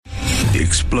The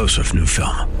explosive new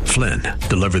film, Flynn,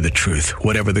 deliver the truth,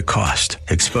 whatever the cost,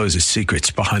 exposes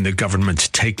secrets behind the government's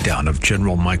takedown of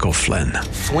General Michael Flynn.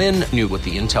 Flynn knew what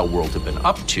the intel world had been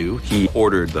up to. He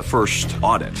ordered the first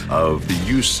audit of the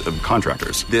use of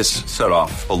contractors. This set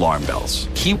off alarm bells.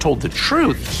 He told the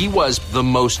truth. He was the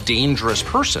most dangerous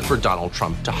person for Donald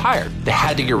Trump to hire. They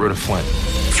had to get rid of Flynn.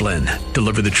 Flynn,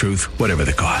 deliver the truth, whatever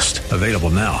the cost. Available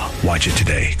now. Watch it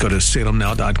today. Go to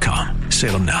salemnow.com.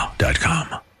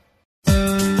 salemnow.com.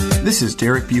 This is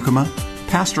Derek Buikema,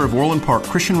 pastor of Orland Park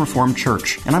Christian Reformed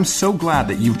Church, and I'm so glad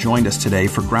that you've joined us today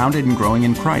for Grounded and Growing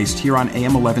in Christ here on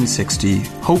AM 1160,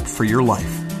 Hope for Your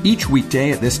Life. Each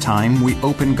weekday at this time, we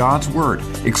open God's Word,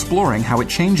 exploring how it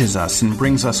changes us and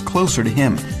brings us closer to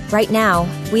Him. Right now,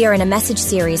 we are in a message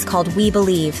series called We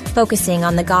Believe, focusing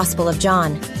on the Gospel of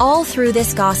John. All through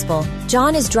this Gospel,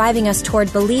 John is driving us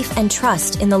toward belief and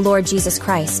trust in the Lord Jesus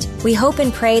Christ. We hope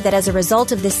and pray that as a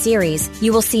result of this series,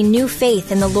 you will see new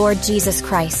faith in the Lord Jesus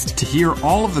Christ. To hear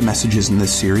all of the messages in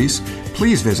this series,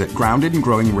 please visit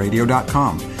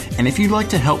groundedandgrowingradio.com. And if you'd like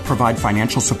to help provide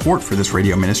financial support for this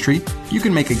radio ministry, you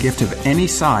can make a gift of any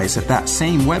size at that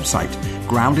same website,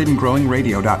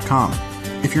 groundedandgrowingradio.com.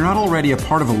 If you're not already a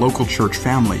part of a local church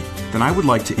family, then I would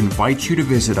like to invite you to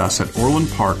visit us at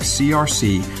Orland Park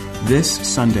CRC this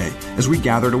Sunday as we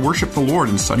gather to worship the Lord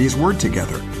and study His Word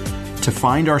together. To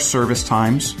find our service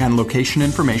times and location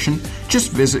information,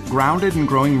 just visit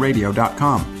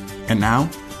groundedandgrowingradio.com. And now,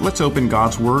 let's open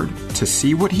God's Word to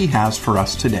see what He has for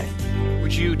us today.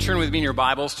 Would you turn with me in your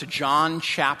Bibles to John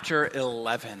chapter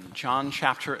 11? John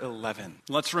chapter 11.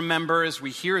 Let's remember as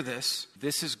we hear this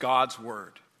is God's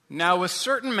Word. Now a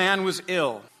certain man was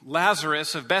ill,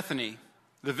 Lazarus of Bethany,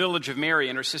 the village of Mary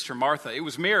and her sister Martha. It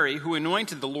was Mary who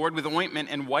anointed the Lord with ointment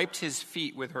and wiped his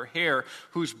feet with her hair,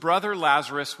 whose brother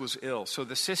Lazarus was ill. So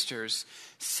the sisters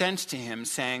sent to him,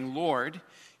 saying, Lord,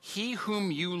 he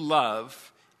whom you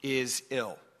love is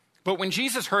ill. But when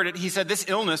Jesus heard it, he said, this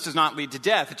illness does not lead to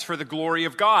death. It's for the glory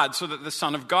of God, so that the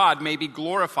Son of God may be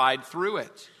glorified through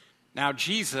it. Now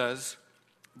Jesus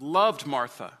loved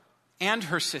Martha and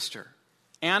her sister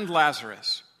and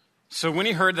Lazarus. So when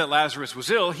he heard that Lazarus was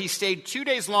ill, he stayed 2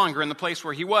 days longer in the place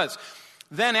where he was.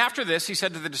 Then after this, he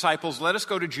said to the disciples, let us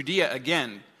go to Judea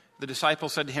again. The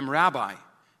disciples said to him, Rabbi,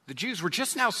 the Jews were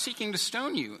just now seeking to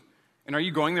stone you, and are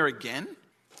you going there again?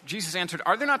 Jesus answered,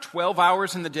 are there not 12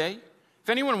 hours in the day? If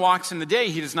anyone walks in the day,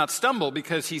 he does not stumble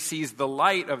because he sees the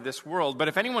light of this world. But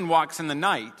if anyone walks in the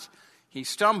night, he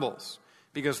stumbles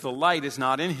because the light is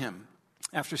not in him.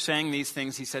 After saying these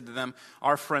things, he said to them,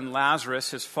 our friend Lazarus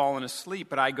has fallen asleep,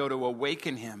 but I go to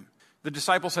awaken him. The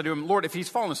disciples said to him, Lord, if he's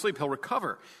fallen asleep, he'll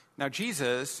recover. Now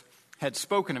Jesus had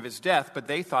spoken of his death, but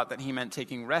they thought that he meant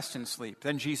taking rest in sleep.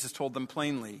 Then Jesus told them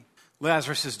plainly,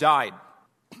 Lazarus has died.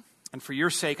 And for your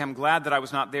sake, I'm glad that I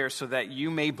was not there so that you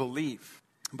may believe.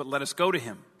 But let us go to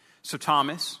him. So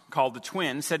Thomas, called the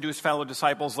twin, said to his fellow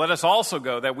disciples, let us also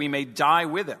go that we may die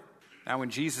with him. Now when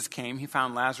Jesus came, he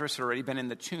found Lazarus had already been in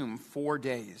the tomb 4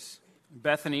 days.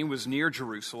 Bethany was near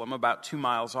Jerusalem, about 2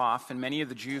 miles off, and many of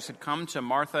the Jews had come to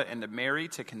Martha and to Mary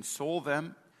to console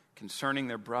them concerning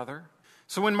their brother.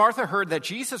 So when Martha heard that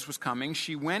Jesus was coming,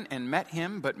 she went and met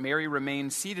him, but Mary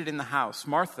remained seated in the house.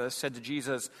 Martha said to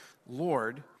Jesus,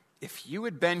 Lord, if you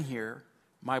had been here,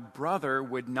 my brother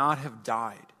would not have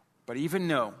died. But even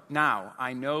now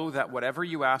I know that whatever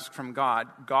you ask from God,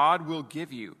 God will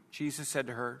give you. Jesus said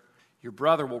to her, your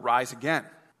brother will rise again.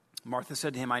 Martha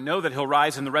said to him, I know that he'll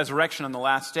rise in the resurrection on the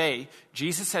last day.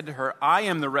 Jesus said to her, I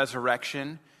am the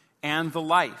resurrection and the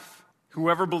life.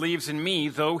 Whoever believes in me,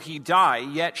 though he die,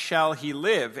 yet shall he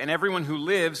live. And everyone who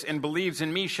lives and believes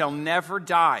in me shall never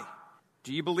die.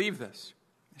 Do you believe this?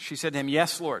 She said to him,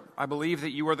 yes, Lord, I believe that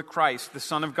you are the Christ, the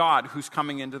Son of God, who's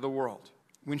coming into the world.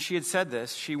 When she had said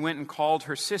this, she went and called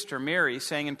her sister Mary,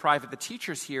 saying in private, the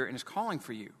teacher's here and is calling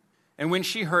for you. And when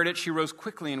she heard it, she rose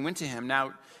quickly and went to him.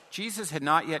 Now, Jesus had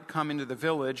not yet come into the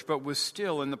village, but was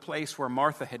still in the place where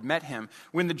Martha had met him.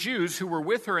 When the Jews who were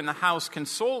with her in the house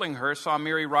consoling her saw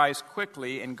Mary rise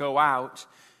quickly and go out,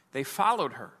 they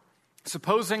followed her,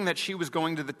 supposing that she was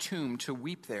going to the tomb to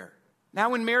weep there.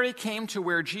 Now when Mary came to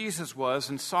where Jesus was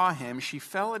and saw him, she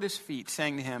fell at his feet,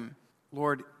 saying to him,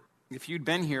 Lord, if you'd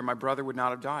been here, my brother would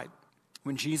not have died.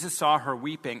 When Jesus saw her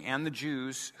weeping, and the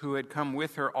Jews who had come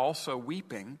with her also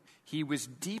weeping, he was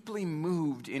deeply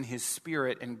moved in his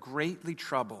spirit and greatly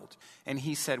troubled. And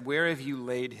he said, where have you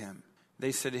laid him?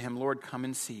 They said to him, Lord, come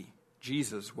and see.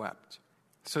 Jesus wept.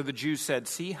 So the Jews said,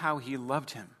 see how he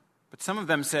loved him. But some of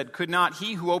them said, could not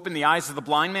he who opened the eyes of the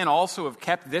blind man also have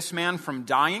kept this man from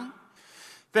dying?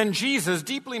 Then Jesus,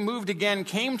 deeply moved again,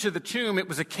 came to the tomb. It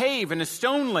was a cave, and a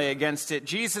stone lay against it.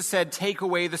 Jesus said, "Take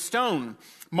away the stone."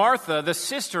 Martha, the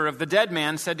sister of the dead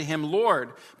man, said to him,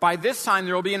 "Lord, by this time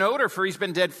there will be an odor, for he's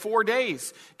been dead 4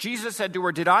 days." Jesus said to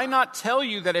her, "Did I not tell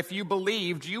you that if you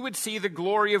believed, you would see the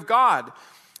glory of God?"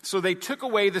 So they took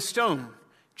away the stone.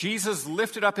 Jesus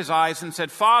lifted up his eyes and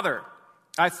said, "Father,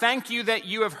 I thank you that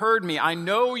you have heard me. I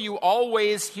know you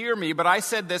always hear me, but I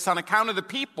said this on account of the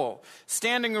people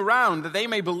standing around, that they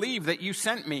may believe that you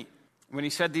sent me." When he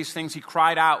said these things, he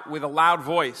cried out with a loud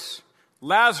voice,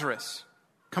 "Lazarus,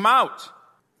 come out."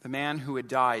 The man who had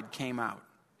died came out,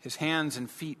 his hands and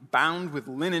feet bound with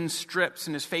linen strips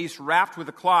and his face wrapped with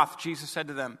a cloth. Jesus said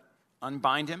to them,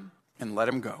 "Unbind him and let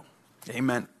him go."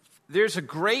 Amen. There's a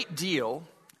great deal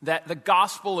that the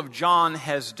Gospel of John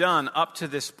has done up to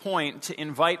this point to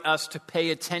invite us to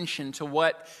pay attention to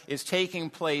what is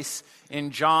taking place in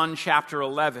John chapter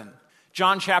 11.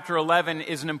 John chapter 11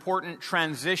 is an important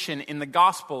transition in the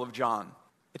Gospel of John.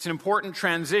 It's an important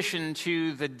transition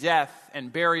to the death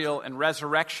and burial and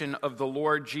resurrection of the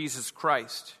Lord Jesus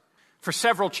Christ. For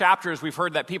several chapters, we've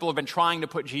heard that people have been trying to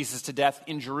put Jesus to death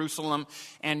in Jerusalem,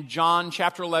 and John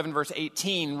chapter 11, verse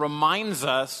 18 reminds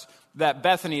us that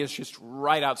Bethany is just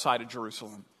right outside of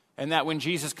Jerusalem. And that when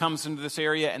Jesus comes into this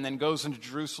area and then goes into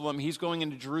Jerusalem, he's going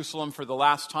into Jerusalem for the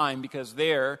last time, because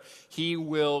there he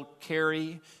will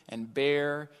carry and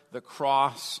bear the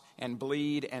cross and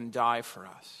bleed and die for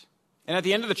us. And at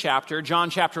the end of the chapter, John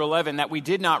chapter 11, that we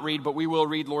did not read, but we will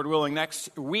read, Lord willing,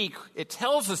 next week, it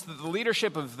tells us that the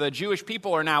leadership of the Jewish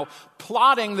people are now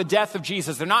plotting the death of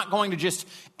Jesus. They're not going to just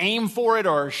aim for it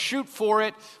or shoot for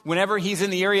it whenever he's in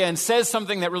the area and says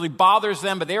something that really bothers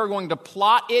them, but they are going to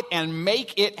plot it and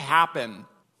make it happen.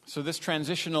 So this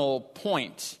transitional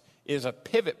point is a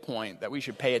pivot point that we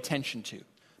should pay attention to.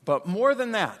 But more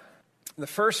than that, the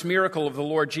first miracle of the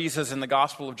Lord Jesus in the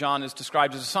Gospel of John is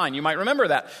described as a sign. You might remember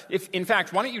that. In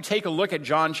fact, why don't you take a look at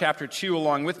John chapter 2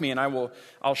 along with me, and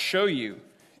I'll show you.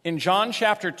 In John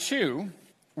chapter 2,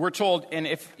 we're told, and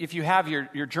if you have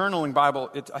your journaling Bible,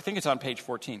 I think it's on page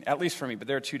 14, at least for me, but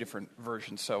there are two different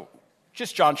versions. So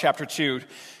just John chapter 2,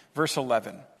 verse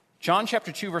 11. John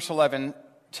chapter 2, verse 11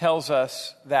 tells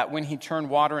us that when he turned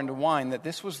water into wine, that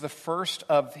this was the first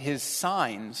of his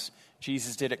signs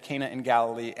Jesus did at Cana in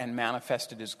Galilee and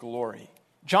manifested his glory.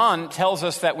 John tells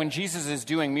us that when Jesus is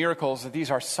doing miracles, that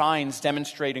these are signs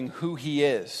demonstrating who he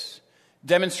is,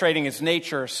 demonstrating his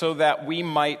nature so that we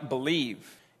might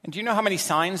believe. And do you know how many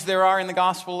signs there are in the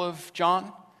Gospel of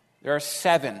John? There are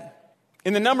 7.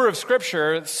 In the number of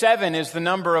Scripture, 7 is the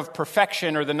number of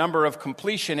perfection or the number of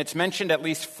completion. It's mentioned at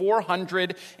least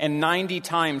 490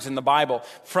 times in the Bible.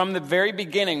 From the very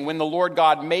beginning, when the Lord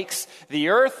God makes the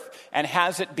earth and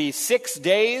has it be 6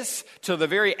 days, till the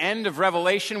very end of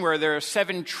Revelation, where there are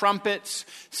 7 trumpets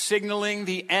signaling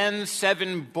the end,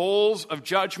 7 bowls of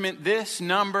judgment. This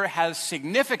number has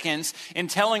significance in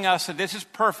telling us that this is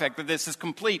perfect, that this is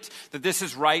complete, that this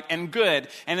is right and good.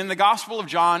 And in the Gospel of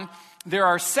John, there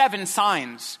are 7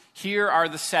 signs. Here are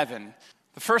the 7.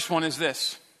 The first one is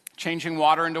this: changing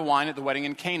water into wine at the wedding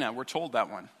in Cana. We're told that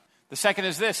one. The second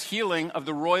is this: healing of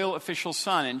the royal official's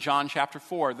son in John chapter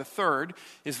 4. The third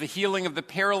is the healing of the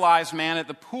paralyzed man at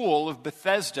the pool of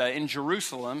Bethesda in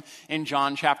Jerusalem in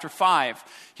John chapter 5.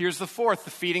 Here's the fourth: the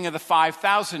feeding of the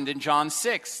 5,000 in John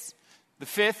 6. The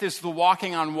fifth is the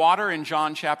walking on water in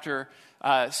John chapter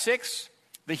 6.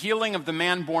 The healing of the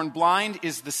man born blind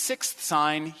is the 6th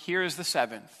sign. Here is the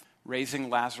 7th: raising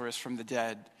Lazarus from the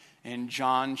dead in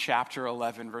John chapter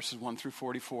 11, verses 1 through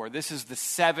 44. This is the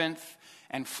 7th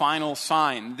and final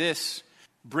sign. This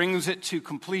brings it to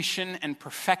completion and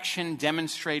perfection,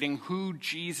 demonstrating who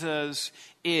Jesus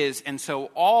is. And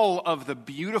so all of the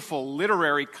beautiful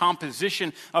literary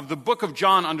composition of the book of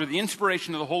John under the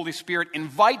inspiration of the Holy Spirit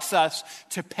invites us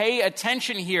to pay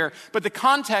attention here. But the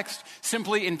context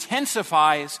simply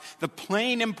intensifies the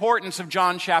plain importance of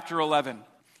John chapter 11.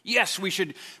 Yes, we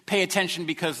should pay attention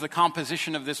because the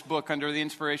composition of this book under the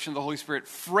inspiration of the Holy Spirit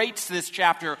freights this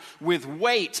chapter with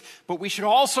weight. But we should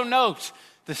also note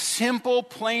the simple,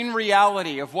 plain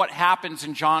reality of what happens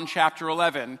in John chapter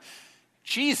 11.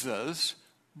 Jesus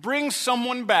brings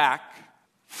someone back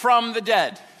from the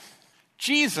dead.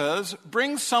 Jesus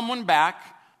brings someone back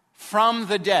from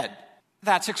the dead.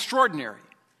 That's extraordinary.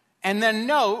 And then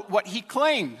note what he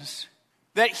claims: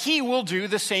 that he will do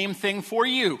the same thing for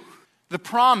you. The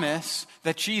promise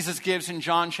that Jesus gives in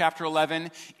John chapter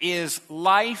 11 is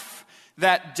life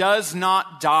that does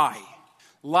not die.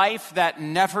 Life that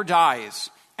never dies.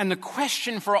 And the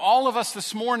question for all of us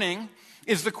this morning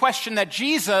is the question that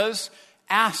Jesus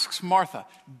asks Martha: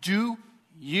 do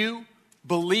you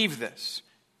believe this?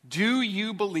 Do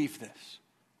you believe this?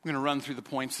 I'm going to run through the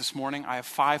points this morning. I have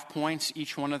 5 points,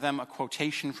 each one of them a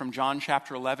quotation from John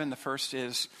chapter 11. The first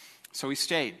is, so he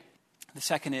stayed. The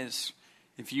second is,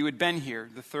 if you had been here.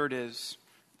 The third is,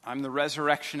 I'm the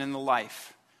resurrection and the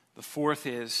life. The fourth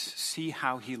is, see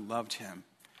how he loved him.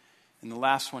 And the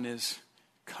last one is,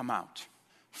 come out.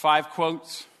 5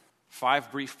 quotes,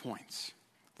 5 brief points.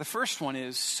 The first one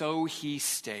is, so he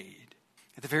stayed.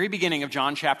 At the very beginning of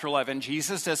John chapter 11,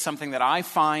 Jesus does something that I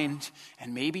find,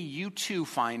 and maybe you too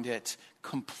find it,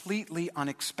 completely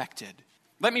unexpected.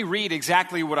 Let me read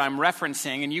exactly what I'm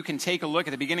referencing, and you can take a look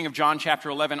at the beginning of John chapter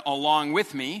 11 along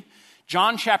with me.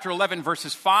 John chapter 11,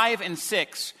 verses 5 and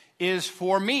 6 is,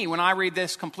 for me, when I read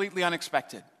this, completely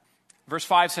unexpected. Verse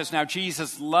 5 says, now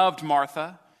Jesus loved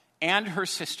Martha and her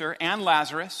sister and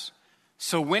Lazarus.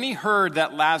 So when he heard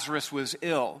that Lazarus was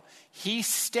ill, he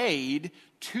stayed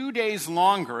 2 days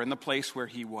longer in the place where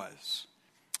he was.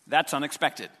 That's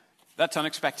unexpected. That's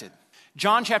unexpected.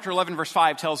 John chapter 11, verse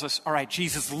 5 tells us, all right,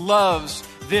 Jesus loves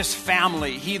this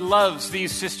family. He loves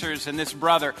these sisters and this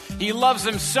brother. He loves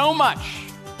them so much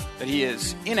that he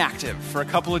is inactive for a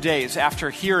couple of days after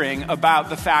hearing about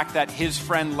the fact that his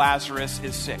friend Lazarus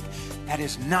is sick. That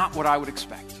is not what I would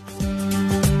expect.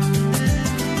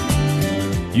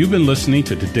 You've been listening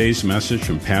to today's message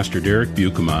from Pastor Derek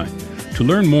Buikema. To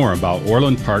learn more about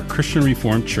Orland Park Christian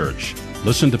Reformed Church,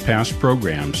 listen to past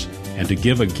programs, and to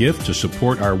give a gift to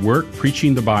support our work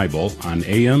preaching the Bible on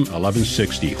AM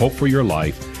 1160 Hope for Your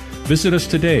Life, visit us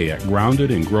today at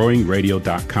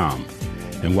groundedandgrowingradio.com.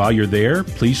 And while you're there,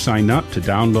 please sign up to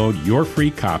download your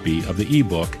free copy of the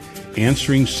ebook,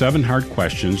 Answering 7 Hard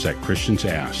Questions That Christians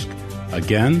Ask.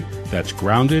 Again, that's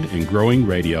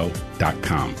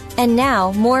groundedandgrowingradio.com. And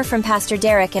now, more from Pastor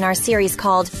Derek in our series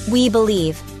called We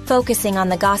Believe, focusing on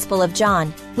the Gospel of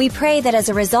John. We pray that as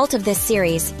a result of this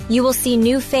series, you will see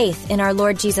new faith in our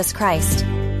Lord Jesus Christ.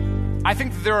 I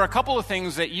think that there are a couple of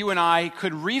things that you and I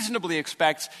could reasonably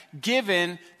expect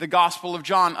given the Gospel of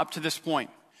John up to this point.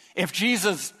 If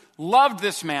Jesus loved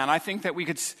this man, I think that we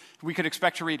could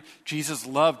expect to read, Jesus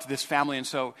loved this family, and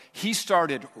so he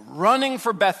started running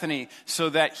for Bethany so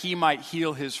that he might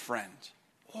heal his friend.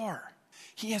 Or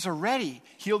he has already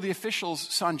healed the official's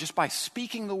son just by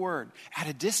speaking the word at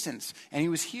a distance, and he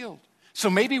was healed. So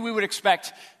maybe we would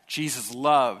expect Jesus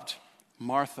loved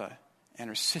Martha and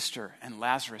her sister and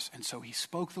Lazarus, and so he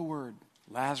spoke the word,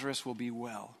 Lazarus will be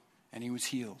well, and he was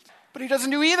healed. But he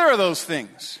doesn't do either of those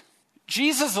things.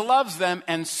 Jesus loves them,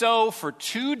 and so for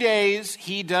 2 days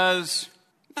he does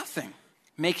nothing,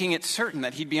 making it certain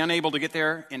that he'd be unable to get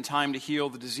there in time to heal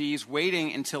the disease,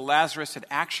 waiting until Lazarus had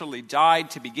actually died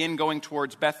to begin going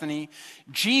towards Bethany.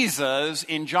 Jesus,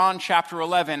 in John chapter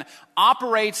 11,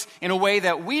 operates in a way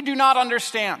that we do not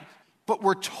understand, but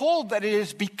we're told that it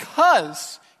is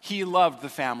because he loved the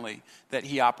family that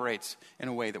he operates in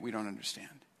a way that we don't understand.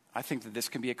 I think that this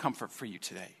can be a comfort for you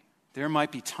today. There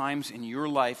might be times in your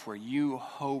life where you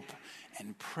hope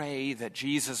and pray that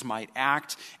Jesus might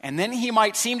act, and then he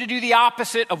might seem to do the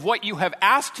opposite of what you have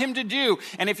asked him to do.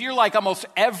 And if you're like almost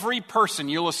every person,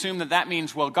 you'll assume that that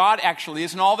means, well, God actually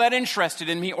isn't all that interested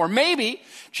in me, or maybe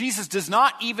Jesus does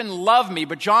not even love me.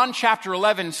 But John chapter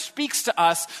 11 speaks to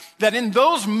us that in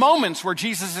those moments where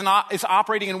Jesus is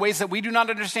operating in ways that we do not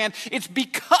understand, it's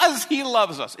because he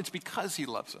loves us. It's because he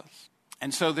loves us.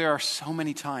 And so there are so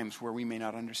many times where we may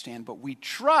not understand, but we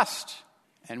trust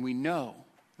and we know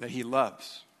that he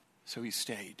loves. So he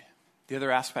stayed. The other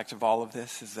aspect of all of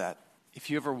this is that if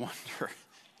you ever wonder,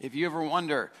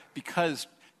 because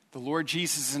the Lord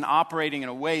Jesus isn't operating in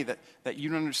a way that you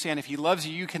don't understand, if he loves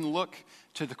you, you can look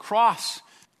to the cross,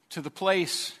 to the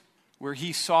place where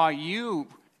he saw you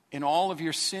in all of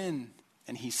your sin,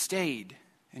 and he stayed,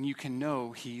 and you can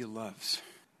know he loves.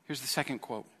 Here's the second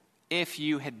quote. If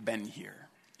you had been here.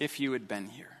 If you had been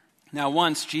here. Now,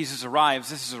 once Jesus arrives,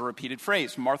 this is a repeated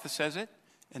phrase. Martha says it,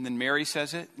 and then Mary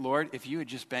says it. Lord, if you had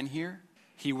just been here,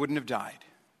 he wouldn't have died.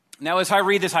 Now, as I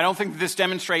read this, I don't think that this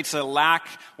demonstrates a lack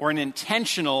or an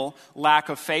intentional lack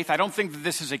of faith. I don't think that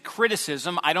this is a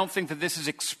criticism. I don't think that this is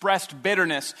expressed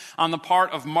bitterness on the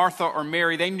part of Martha or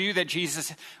Mary. They knew that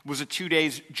Jesus was a 2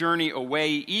 days journey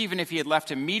away. Even if he had left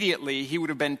immediately, he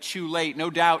would have been too late. No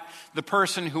doubt the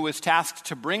person who was tasked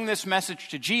to bring this message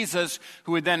to Jesus,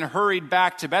 who had then hurried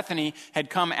back to Bethany, had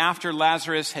come after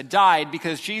Lazarus had died,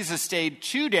 because Jesus stayed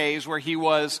 2 days where he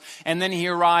was, and then he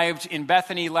arrived in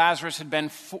Bethany. Lazarus had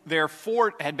been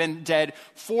had been dead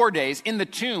 4 days, in the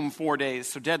tomb 4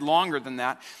 days, so dead longer than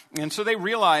that. And so they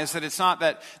realized that it's not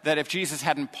that if Jesus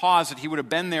hadn't paused, that he would have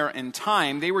been there in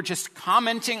time. They were just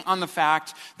commenting on the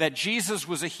fact that Jesus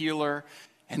was a healer,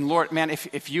 And Lord, man,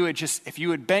 if you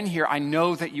had been here, I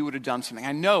know that you would have done something.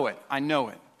 I know it. I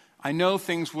know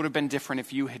things would have been different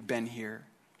if you had been here.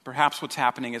 Perhaps what's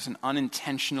happening is an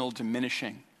unintentional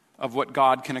diminishing of what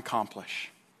God can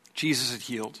accomplish. Jesus had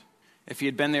healed. If he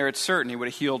had been there, it's certain he would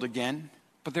have healed again.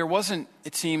 But there wasn't,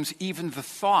 it seems, even the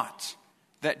thought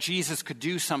that Jesus could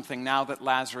do something now that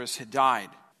Lazarus had died.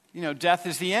 You know, death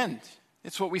is the end.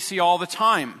 It's what we see all the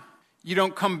time. You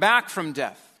don't come back from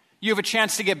death. You have a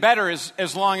chance to get better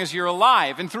as long as you're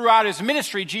alive. And throughout his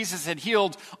ministry, Jesus had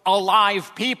healed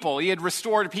alive people. He had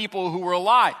restored people who were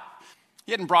alive.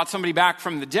 He hadn't brought somebody back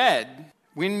from the dead.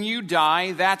 When you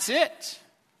die, that's it.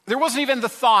 There wasn't even the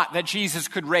thought that Jesus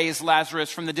could raise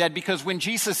Lazarus from the dead, because when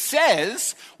Jesus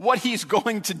says what he's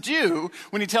going to do,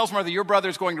 when he tells Martha, your brother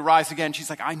is going to rise again, she's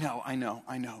like, I know. I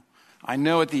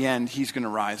know at the end he's going to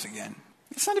rise again.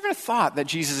 It's not even a thought that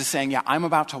Jesus is saying, yeah, I'm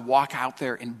about to walk out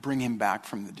there and bring him back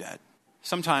from the dead.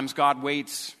 Sometimes God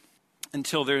waits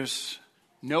until there's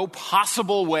no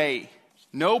possible way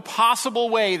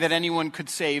that anyone could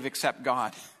save except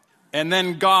God. And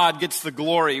then God gets the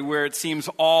glory where it seems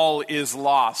all is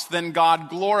lost. Then God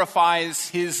glorifies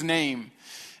his name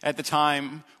at the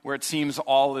time where it seems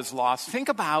all is lost. Think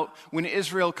about when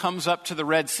Israel comes up to the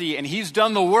Red Sea and he's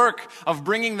done the work of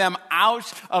bringing them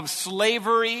out of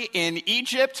slavery in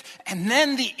Egypt, and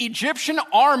then the Egyptian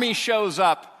army shows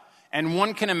up. And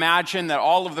one can imagine that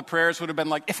all of the prayers would have been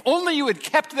like, if only you had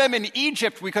kept them in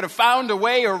Egypt, we could have found a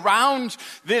way around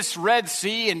this Red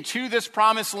Sea and to this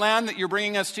promised land that you're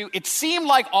bringing us to. It seemed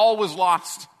like all was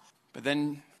lost. But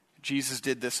then Jesus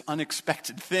did this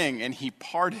unexpected thing, and he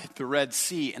parted the Red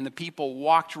Sea, and the people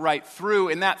walked right through.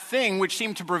 And that thing which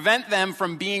seemed to prevent them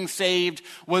from being saved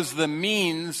was the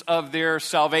means of their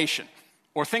salvation.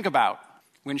 Or think about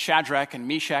when Shadrach and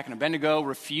Meshach and Abednego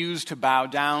refuse to bow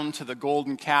down to the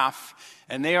golden calf,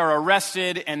 and they are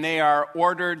arrested and they are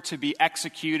ordered to be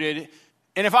executed.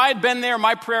 And if I had been there,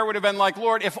 my prayer would have been like,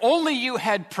 Lord, if only you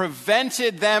had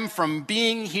prevented them from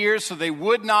being here so they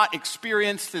would not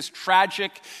experience this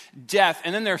tragic death.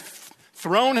 And then they're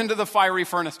thrown into the fiery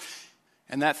furnace.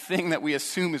 And that thing that we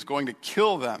assume is going to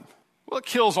kill them, well, it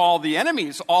kills all the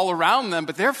enemies all around them,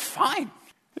 but they're fine.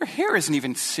 Their hair isn't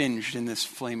even singed in this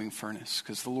flaming furnace,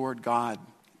 because the Lord God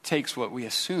takes what we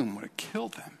assume would have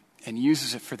killed them and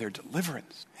uses it for their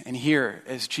deliverance. And here,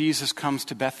 as Jesus comes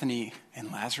to Bethany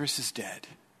and Lazarus is dead,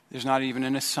 there's not even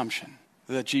an assumption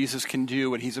that Jesus can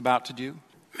do what he's about to do.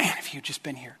 Man, if you had just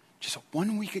been here just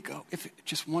 1 week ago, if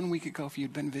you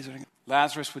had been visiting,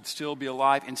 Lazarus would still be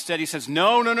alive. Instead, he says,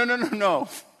 no.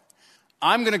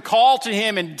 I'm going to call to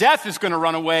him, and death is going to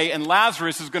run away, and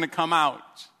Lazarus is going to come out.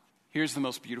 Here's the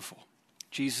most beautiful.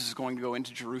 Jesus is going to go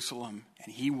into Jerusalem,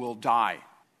 and he will die.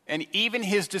 And even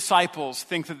his disciples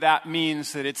think that that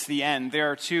means that it's the end.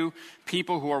 There are two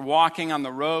people who are walking on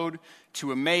the road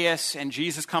to Emmaus, and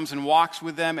Jesus comes and walks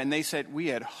with them, and they said, we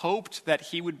had hoped that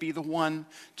he would be the one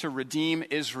to redeem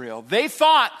Israel. They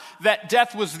thought that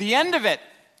death was the end of it.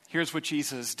 Here's what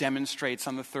Jesus demonstrates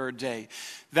on the third day.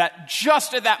 That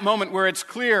just at that moment where it's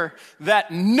clear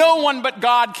that no one but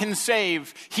God can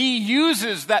save, he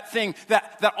uses that thing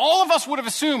that all of us would have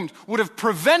assumed would have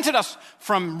prevented us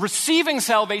from receiving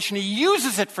salvation. He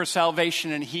uses it for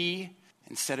salvation, and he,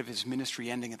 instead of his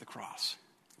ministry ending at the cross,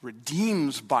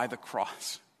 redeems by the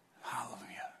cross.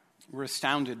 Hallelujah. We're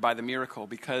astounded by the miracle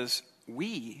because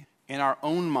we, in our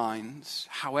own minds,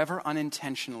 however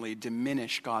unintentionally,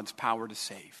 diminish God's power to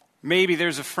save. Maybe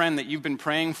there's a friend that you've been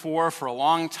praying for a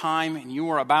long time, and you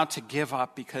are about to give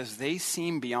up because they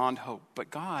seem beyond hope. But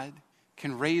God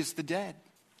can raise the dead.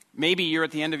 Maybe you're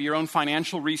at the end of your own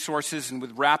financial resources, and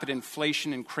with rapid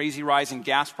inflation and crazy rising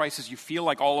gas prices, you feel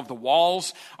like all of the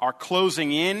walls are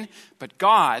closing in. But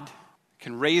God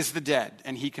can raise the dead,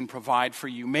 and he can provide for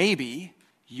you. Maybe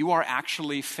you are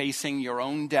actually facing your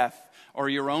own death or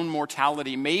your own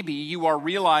mortality. Maybe you are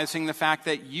realizing the fact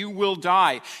that you will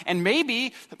die. And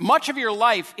maybe much of your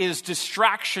life is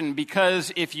distraction,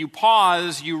 because if you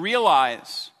pause, you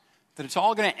realize that it's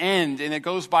all going to end and it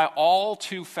goes by all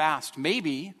too fast.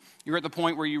 Maybe you're at the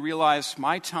point where you realize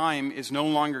my time is no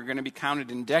longer going to be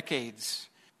counted in decades.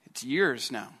 It's years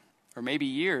now. Or maybe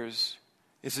years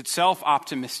is itself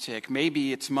optimistic.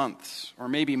 Maybe it's months. Or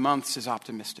maybe months is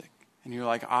optimistic. And you're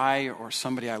like, I or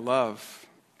somebody I love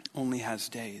only has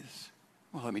days.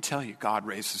 Well, let me tell you, God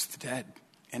raises the dead.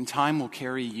 And time will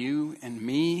carry you and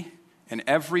me and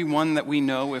everyone that we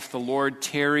know, if the Lord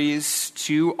tarries,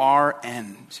 to our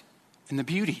end. And the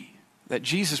beauty that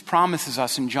Jesus promises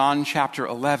us in John chapter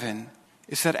 11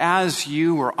 is that as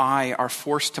you or I are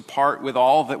forced to part with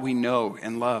all that we know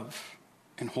and love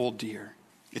and hold dear,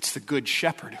 it's the good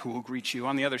shepherd who will greet you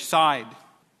on the other side.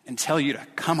 and tell you to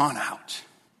come on out.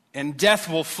 And death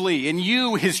will flee, and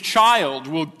you, his child,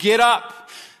 will get up,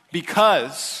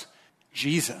 because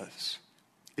Jesus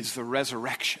is the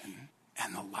resurrection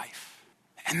and the life.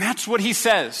 And that's what he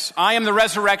says. I am the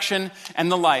resurrection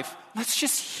and the life. Let's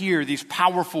just hear these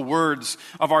powerful words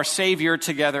of our Savior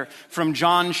together from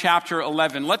John chapter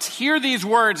 11. Let's hear these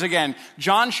words again.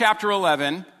 John chapter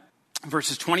 11,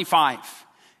 verses 25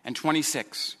 and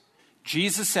 26.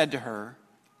 Jesus said to her,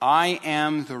 I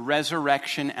am the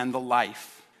resurrection and the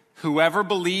life. Whoever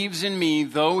believes in me,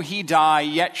 though he die,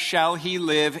 yet shall he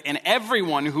live. And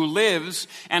everyone who lives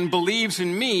and believes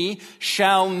in me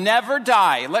shall never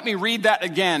die. Let me read that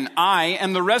again. I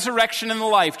am the resurrection and the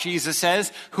life, Jesus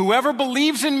says. Whoever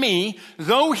believes in me,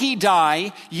 though he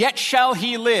die, yet shall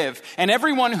he live. And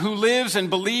everyone who lives and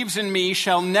believes in me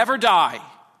shall never die.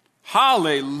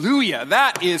 Hallelujah.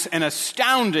 That is an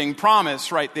astounding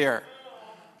promise right there.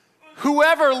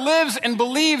 Whoever lives and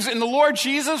believes in the Lord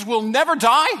Jesus will never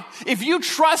die. If you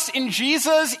trust in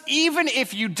Jesus, even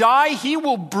if you die, he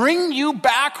will bring you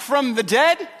back from the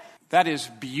dead. That is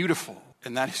beautiful,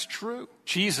 and that is true.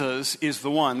 Jesus is the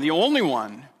one, the only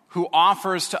one, who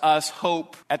offers to us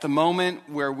hope at the moment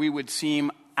where we would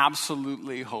seem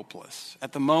absolutely hopeless.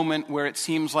 At the moment where it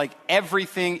seems like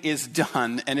everything is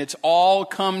done and it's all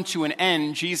come to an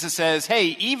end, Jesus says,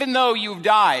 hey, even though you've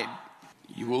died,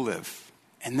 you will live.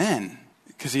 And then,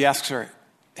 because he asks her,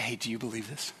 hey, do you believe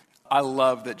this? I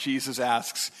love that Jesus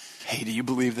asks, hey, do you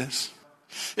believe this?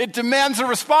 It demands a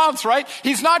response, right?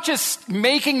 He's not just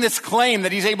making this claim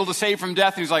that he's able to save from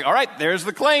death. He's like, all right, there's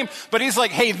the claim. But he's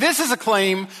like, hey, this is a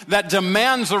claim that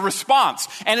demands a response.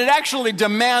 And it actually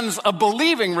demands a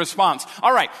believing response.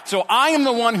 All right, so I am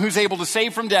the one who's able to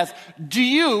save from death. Do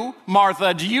you,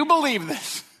 Martha, do you believe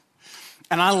this?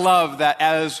 And I love that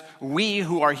as we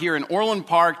who are here in Orland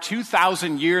Park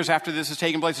 2,000 years after this has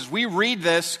taken place, as we read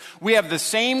this, we have the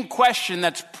same question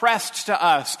that's pressed to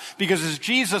us. Because as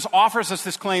Jesus offers us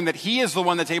this claim that he is the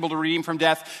one that's able to redeem from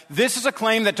death, this is a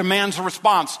claim that demands a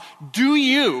response. Do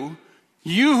you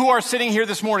who are sitting here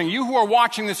this morning, you who are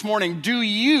watching this morning, do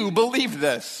you believe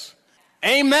this?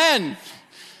 Amen.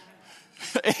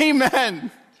 Amen.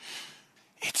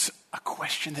 It's a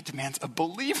question that demands a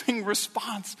believing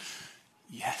response.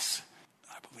 Yes,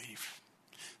 I believe.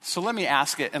 So let me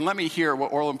ask it, and let me hear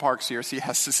what Orland Park CRC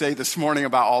has to say this morning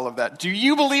about all of that. Do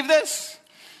you believe this?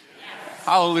 Yes.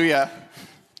 Hallelujah.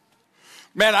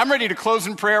 Man, I'm ready to close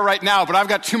in prayer right now, but I've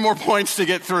got 2 more points to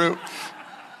get through.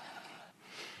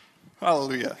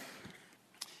 Hallelujah.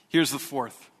 Here's the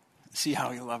 4th. See how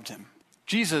he loved him.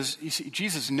 Jesus, you see,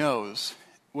 Jesus knows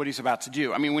what he's about to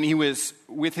do. I mean, when he was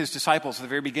with his disciples at the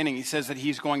very beginning, he says that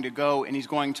he's going to go and he's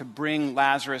going to bring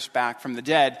Lazarus back from the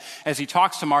dead. As he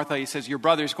talks to Martha, he says, your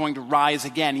brother is going to rise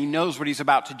again. He knows what he's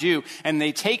about to do. And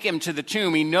they take him to the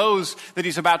tomb. He knows that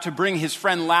he's about to bring his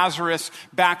friend Lazarus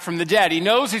back from the dead. He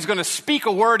knows he's going to speak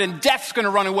a word and death's going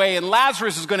to run away and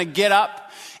Lazarus is going to get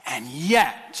up. And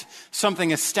yet,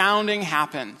 something astounding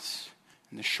happens.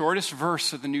 In the shortest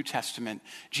verse of the New Testament,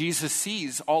 Jesus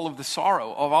sees all of the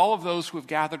sorrow of all of those who have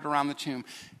gathered around the tomb,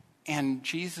 and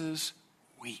Jesus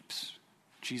weeps.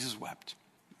 Jesus wept.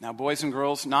 Now, boys and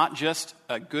girls, not just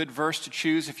a good verse to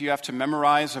choose if you have to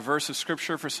memorize a verse of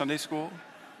Scripture for Sunday school.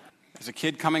 As a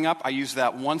kid coming up, I used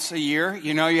that once a year.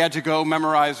 You know, you had to go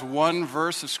memorize one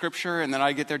verse of Scripture, and then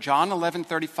I'd get there, John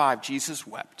 11:35, Jesus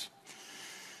wept.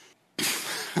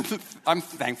 I'm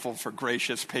thankful for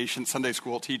gracious, patient Sunday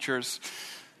school teachers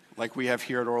like we have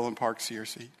here at Orland Park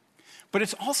CRC. But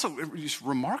it's also just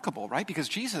remarkable, right? Because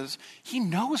Jesus, he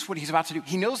knows what he's about to do.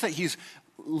 He knows that he's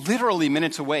literally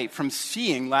minutes away from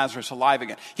seeing Lazarus alive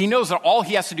again. He knows that all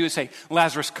he has to do is say,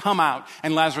 Lazarus, come out,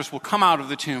 and Lazarus will come out of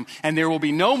the tomb, and there will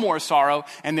be no more sorrow,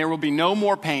 and there will be no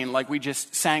more pain like we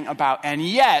just sang about. And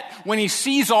yet, when he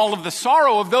sees all of the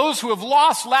sorrow of those who have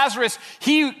lost Lazarus,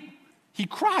 he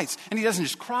cries, and he doesn't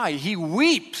just cry, he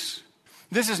weeps.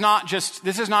 This is not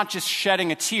just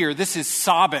shedding a tear, this is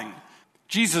sobbing.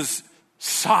 Jesus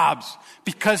sobs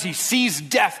because he sees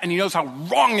death and he knows how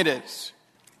wrong it is.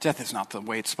 Death is not the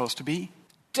way it's supposed to be.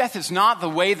 Death is not the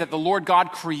way that the Lord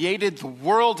God created the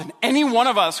world, and any one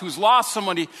of us who's lost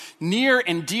somebody near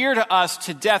and dear to us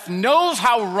to death knows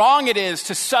how wrong it is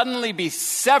to suddenly be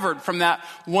severed from that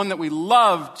one that we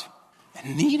loved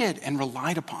and needed and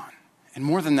relied upon. And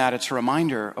more than that, it's a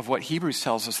reminder of what Hebrews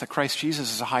tells us, that Christ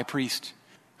Jesus is a high priest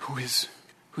who is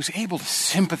who's able to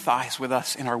sympathize with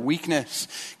us in our weakness,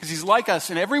 because he's like us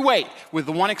in every way, with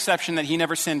the one exception that he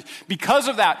never sinned. Because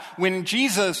of that, when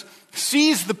Jesus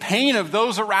sees the pain of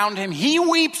those around him, he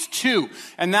weeps too.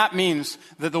 And that means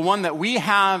that the one that we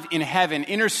have in heaven,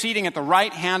 interceding at the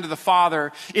right hand of the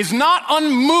Father, is not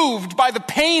unmoved by the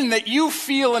pain that you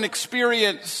feel and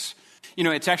experience. You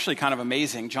know, it's actually kind of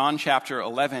amazing. John chapter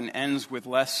 11 ends with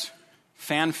less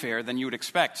fanfare than you would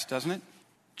expect, doesn't it?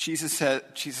 Jesus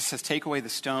says, take away the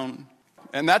stone.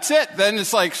 And that's it. Then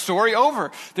it's like, story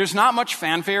over. There's not much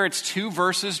fanfare. It's 2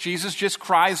 verses. Jesus just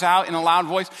cries out in a loud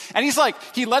voice. And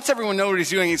he lets everyone know what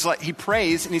he's doing. He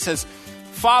prays and he says,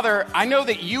 Father, I know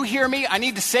that you hear me. I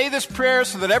need to say this prayer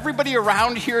so that everybody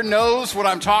around here knows what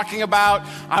I'm talking about.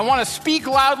 I want to speak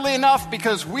loudly enough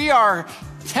because we are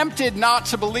tempted not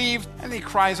to believe. And he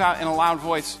cries out in a loud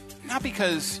voice. Not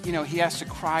because, he has to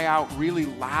cry out really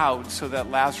loud so that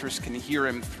Lazarus can hear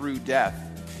him through death.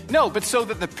 No, but so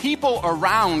that the people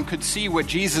around could see what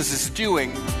Jesus is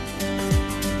doing.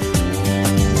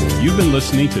 You've been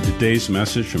listening to today's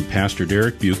message from Pastor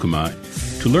Derek Buikema.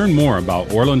 To learn more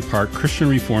about Orland Park Christian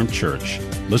Reformed Church,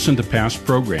 listen to past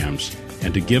programs,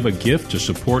 and to give a gift to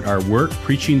support our work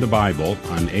preaching the Bible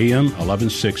on AM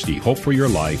 1160 Hope for Your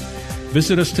Life,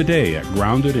 visit us today at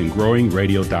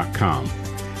groundedandgrowingradio.com.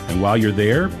 And while you're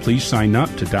there, please sign up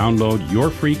to download your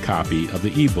free copy of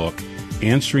the ebook,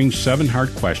 Answering 7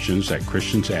 Hard Questions That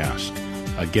Christians Ask.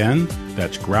 Again,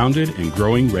 that's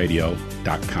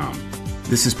groundedandgrowingradio.com.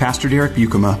 This is Pastor Derek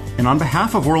Buikema, and on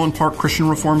behalf of Orland Park Christian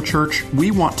Reformed Church,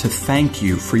 we want to thank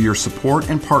you for your support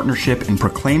and partnership in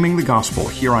proclaiming the gospel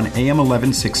here on AM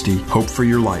 1160, Hope for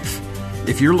Your Life.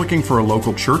 If you're looking for a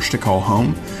local church to call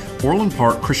home, Orland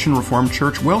Park Christian Reformed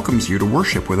Church welcomes you to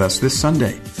worship with us this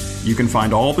Sunday. You can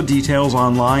find all the details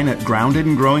online at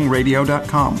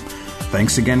groundedandgrowingradio.com.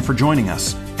 Thanks again for joining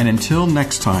us, and until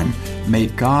next time, may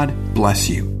God bless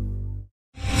you.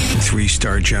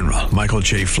 3-star General Michael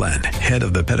J. Flynn, head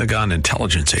of the Pentagon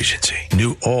Intelligence Agency,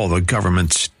 knew all the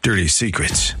government's dirty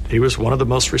secrets. He was one of the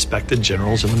most respected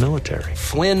generals in the military.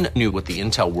 Flynn knew what the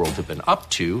intel world had been up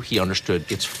to. He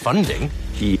understood its funding.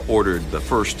 He ordered the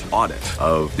first audit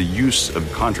of the use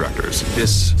of contractors.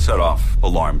 This set off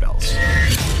alarm bells.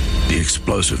 The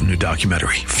explosive new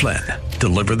documentary, Flynn,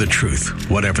 Deliver the Truth,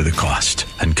 Whatever the Cost,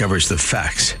 uncovers the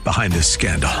facts behind this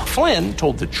scandal. Flynn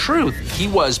told the truth. He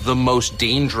was the most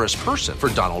dangerous person for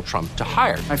Donald Trump to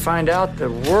hire. I find out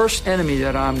the worst enemy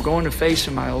that I'm going to face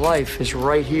in my life is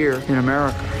right here in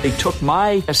America. They took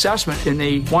my assessment and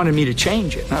they wanted me to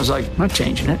change it. And I was like, I'm not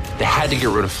changing it. They had to get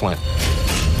rid of Flynn.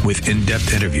 With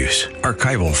in-depth interviews,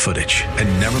 archival footage,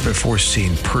 and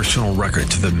never-before-seen personal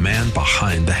records of the man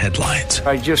behind the headlines.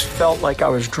 I just felt like I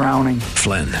was drowning.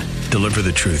 Flynn, Deliver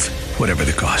the Truth, Whatever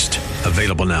the Cost.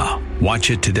 Available now.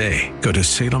 Watch it today. Go to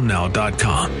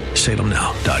salemnow.com.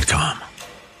 salemnow.com.